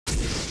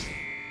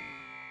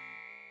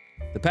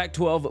The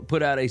Pac-12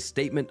 put out a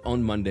statement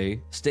on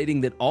Monday stating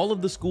that all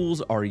of the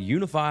schools are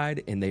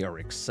unified and they are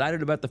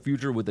excited about the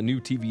future with a new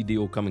TV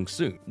deal coming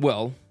soon.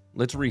 Well,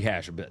 let's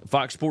rehash a bit.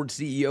 Fox Sports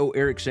CEO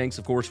Eric Shanks,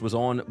 of course, was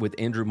on with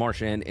Andrew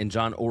Marchand and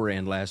John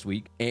Ourand last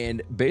week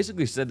and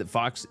basically said that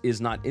Fox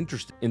is not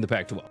interested in the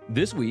Pac-12.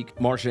 This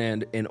week,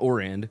 Marchand and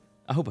Ourand,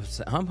 I hope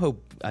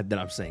that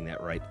I'm saying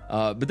that right.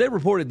 But they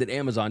reported that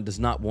Amazon does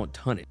not want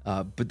tonnage,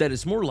 but that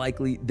it's more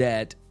likely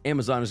that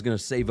Amazon is going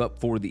to save up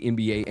for the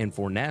NBA and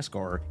for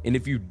NASCAR. And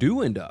if you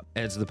do end up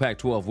as the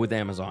Pac-12 with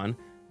Amazon,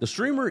 the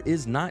streamer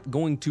is not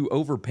going to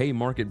overpay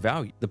market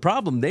value. The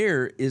problem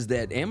there is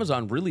that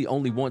Amazon really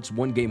only wants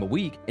one game a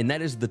week, and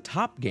that is the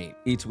top game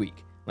each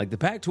week. Like the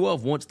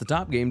Pac-12 wants the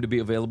top game to be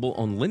available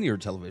on linear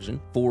television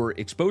for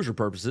exposure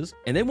purposes,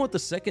 and they want the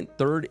second,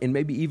 third, and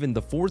maybe even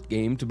the fourth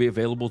game to be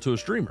available to a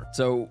streamer.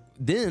 So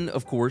then,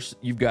 of course,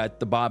 you've got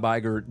the Bob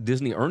Iger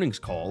Disney earnings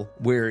call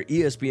where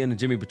ESPN and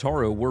Jimmy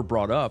Pitaro were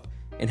brought up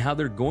and how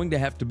they're going to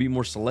have to be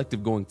more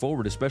selective going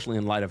forward, especially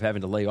in light of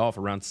having to lay off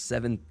around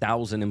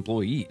 7,000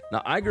 employees.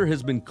 Now, Iger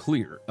has been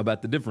clear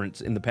about the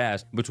difference in the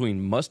past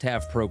between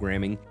must-have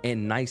programming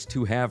and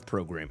nice-to-have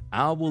programming.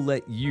 I will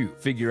let you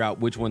figure out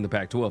which one the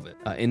Pac-12 is.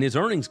 In his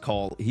earnings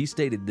call, he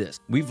stated this: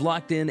 "We've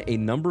locked in a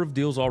number of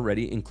deals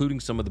already, including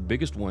some of the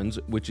biggest ones,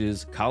 which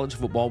is college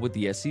football with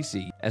the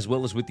SEC, as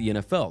well as with the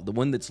NFL. The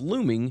one that's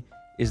looming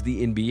is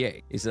the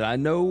NBA." He said, "I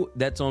know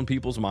that's on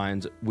people's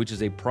minds, which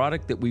is a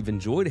product that we've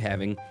enjoyed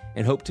having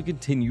and hope to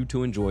continue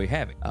to enjoy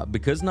having,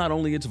 because not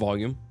only its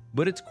volume,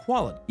 but it's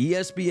quality.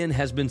 ESPN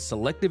has been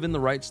selective in the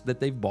rights that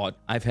they've bought.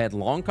 I've had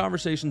long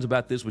conversations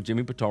about this with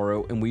Jimmy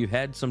Pitaro, and we've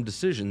had some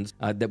decisions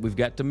that we've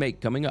got to make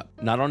coming up.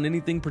 Not on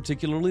anything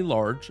particularly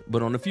large,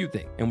 but on a few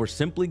things. And we're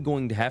simply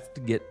going to have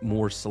to get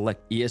more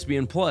select.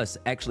 ESPN Plus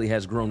actually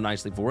has grown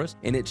nicely for us,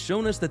 and it's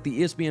shown us that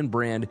the ESPN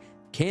brand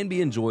can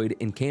be enjoyed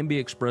and can be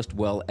expressed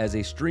well as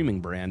a streaming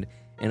brand.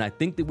 And I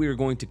think that we are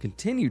going to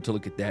continue to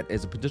look at that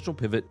as a potential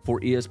pivot for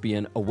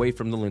ESPN away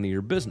from the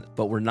linear business.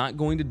 But we're not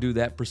going to do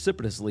that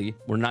precipitously.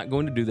 We're not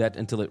going to do that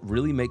until it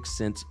really makes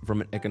sense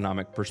from an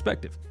economic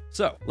perspective."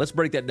 So let's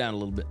break that down a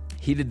little bit.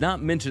 He did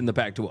not mention the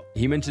Pac-12.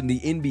 He mentioned the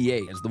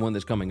NBA as the one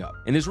that's coming up.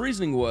 And his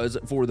reasoning was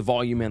for the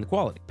volume and the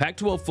quality.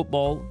 Pac-12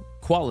 football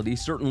quality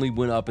certainly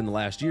went up in the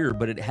last year,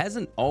 but it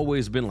hasn't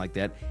always been like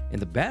that. And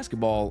the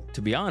basketball,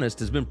 to be honest,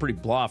 has been pretty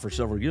blah for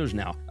several years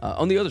now.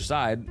 On the other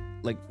side,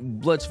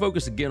 let's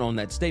focus again on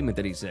that statement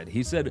that he said.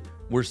 He said,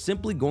 "We're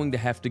simply going to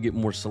have to get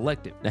more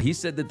selective." Now, he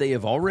said that they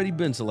have already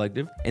been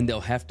selective, and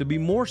they'll have to be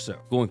more so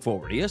going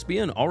forward.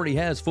 ESPN already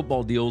has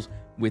football deals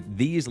with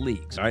these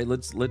leagues. All right,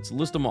 let's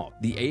list them off.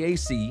 The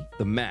AAC,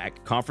 the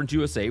MAC, Conference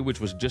USA, which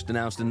was just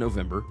announced in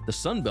November, the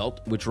Sun Belt,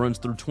 which runs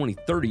through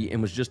 2030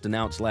 and was just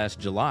announced last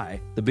July,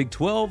 the Big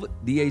 12,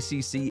 the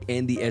ACC,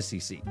 and the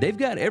SEC. They've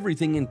got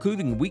everything,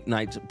 including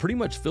weeknights, pretty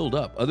much filled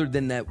up, other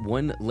than that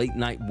one late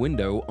night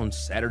window on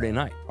Saturday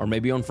night, or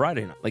maybe on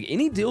Friday night. Like,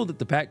 any deal that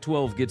the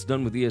Pac-12 gets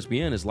done with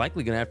ESPN is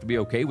likely going to have to be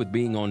okay with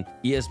being on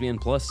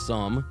ESPN Plus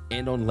some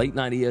and on late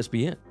night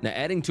ESPN. Now,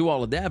 adding to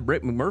all of that,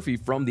 Brett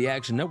McMurphy from the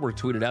Action Network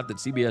tweeted out that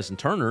CBS and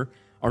Turner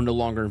are no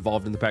longer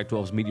involved in the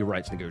Pac-12's media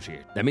rights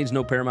negotiation. That means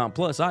no Paramount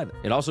Plus either.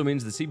 It also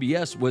means the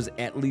CBS was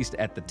at least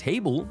at the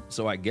table,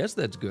 so I guess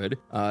that's good.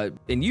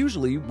 And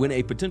usually when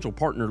a potential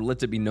partner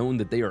lets it be known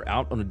that they are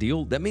out on a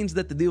deal, that means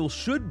that the deal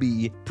should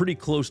be pretty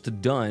close to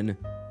done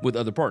with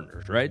other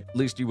partners, right? At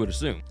least you would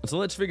assume. So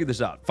let's figure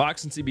this out.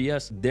 Fox and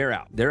CBS, they're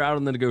out. They're out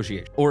on the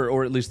negotiation,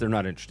 or at least they're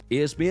not interested.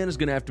 ESPN is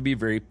going to have to be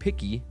very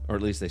picky, or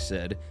at least they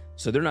said,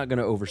 so they're not going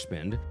to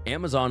overspend.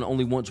 Amazon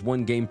only wants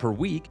one game per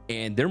week,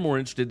 and they're more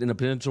interested in a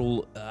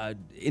potential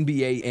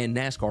NBA and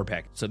NASCAR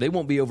package, so they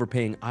won't be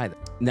overpaying either.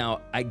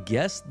 Now, I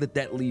guess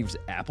that leaves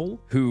Apple,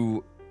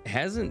 who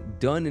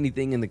hasn't done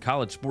anything in the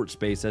college sports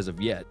space as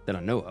of yet that I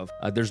know of.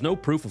 There's no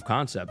proof of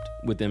concept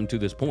with them to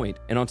this point.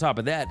 And on top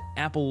of that,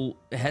 Apple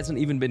hasn't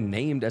even been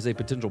named as a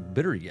potential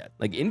bidder yet.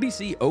 Like,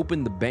 NBC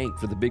opened the bank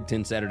for the Big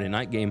Ten Saturday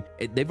night game.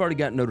 They've already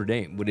got Notre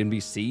Dame. Would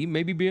NBC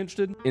maybe be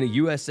interested in a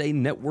USA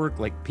Network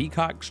like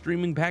Peacock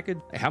streaming package?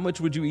 How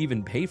much would you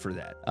even pay for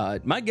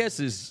that? My guess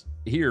is,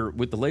 here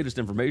with the latest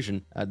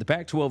information, the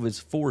Pac-12 is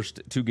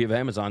forced to give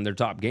Amazon their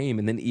top game,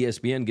 and then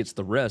ESPN gets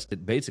the rest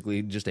at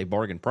basically just a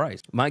bargain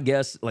price. My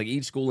guess, like,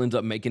 each school ends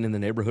up making in the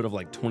neighborhood of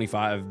like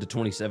 $25 to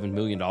 $27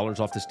 million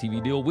off this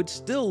TV deal, which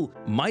still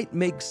might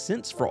make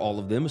sense for all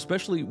of them,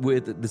 especially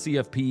with the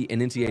CFP and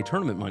NCAA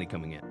tournament money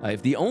coming in.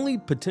 If the only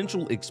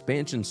potential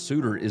expansion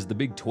suitor is the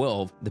Big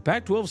 12, the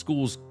Pac-12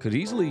 schools could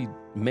easily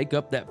make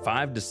up that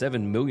 $5 to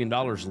 $7 million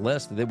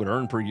less that they would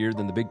earn per year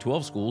than the Big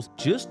 12 schools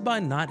just by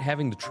not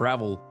having to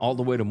travel all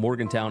the way to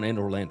Morgantown and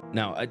Orlando.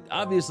 Now,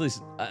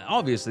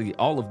 obviously,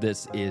 all of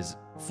this is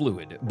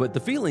fluid, but the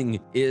feeling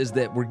is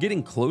that we're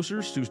getting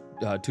closer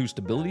to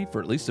stability for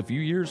at least a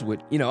few years, which,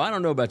 I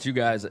don't know about you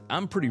guys,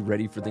 I'm pretty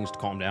ready for things to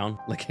calm down.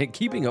 Like,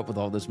 keeping up with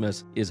all this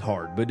mess is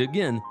hard, but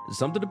again,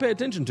 something to pay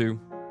attention to.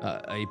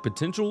 A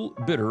potential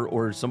bidder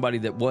or somebody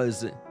that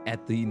was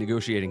at the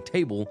negotiating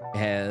table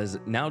has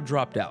now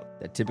dropped out.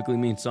 That typically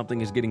means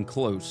something is getting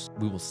close.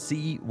 We will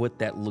see what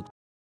that looks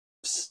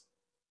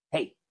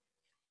like. Hey,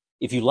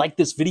 If you like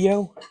this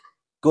video,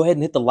 go ahead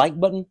and hit the like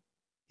button,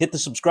 hit the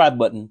subscribe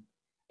button,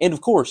 and of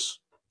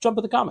course, jump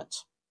in the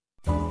comments.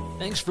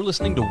 Thanks for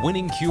listening to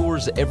Winning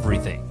Cures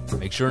Everything.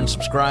 Make sure and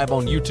subscribe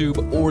on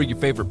YouTube or your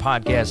favorite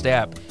podcast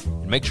app,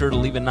 and make sure to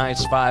leave a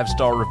nice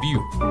 5-star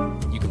review.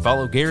 You can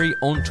follow Gary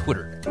on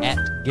Twitter at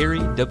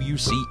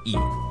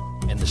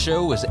GaryWCE, and the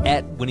show is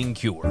at Winning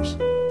Cures.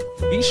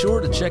 Be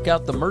sure to check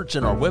out the merch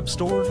in our web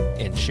store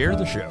and share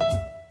the show.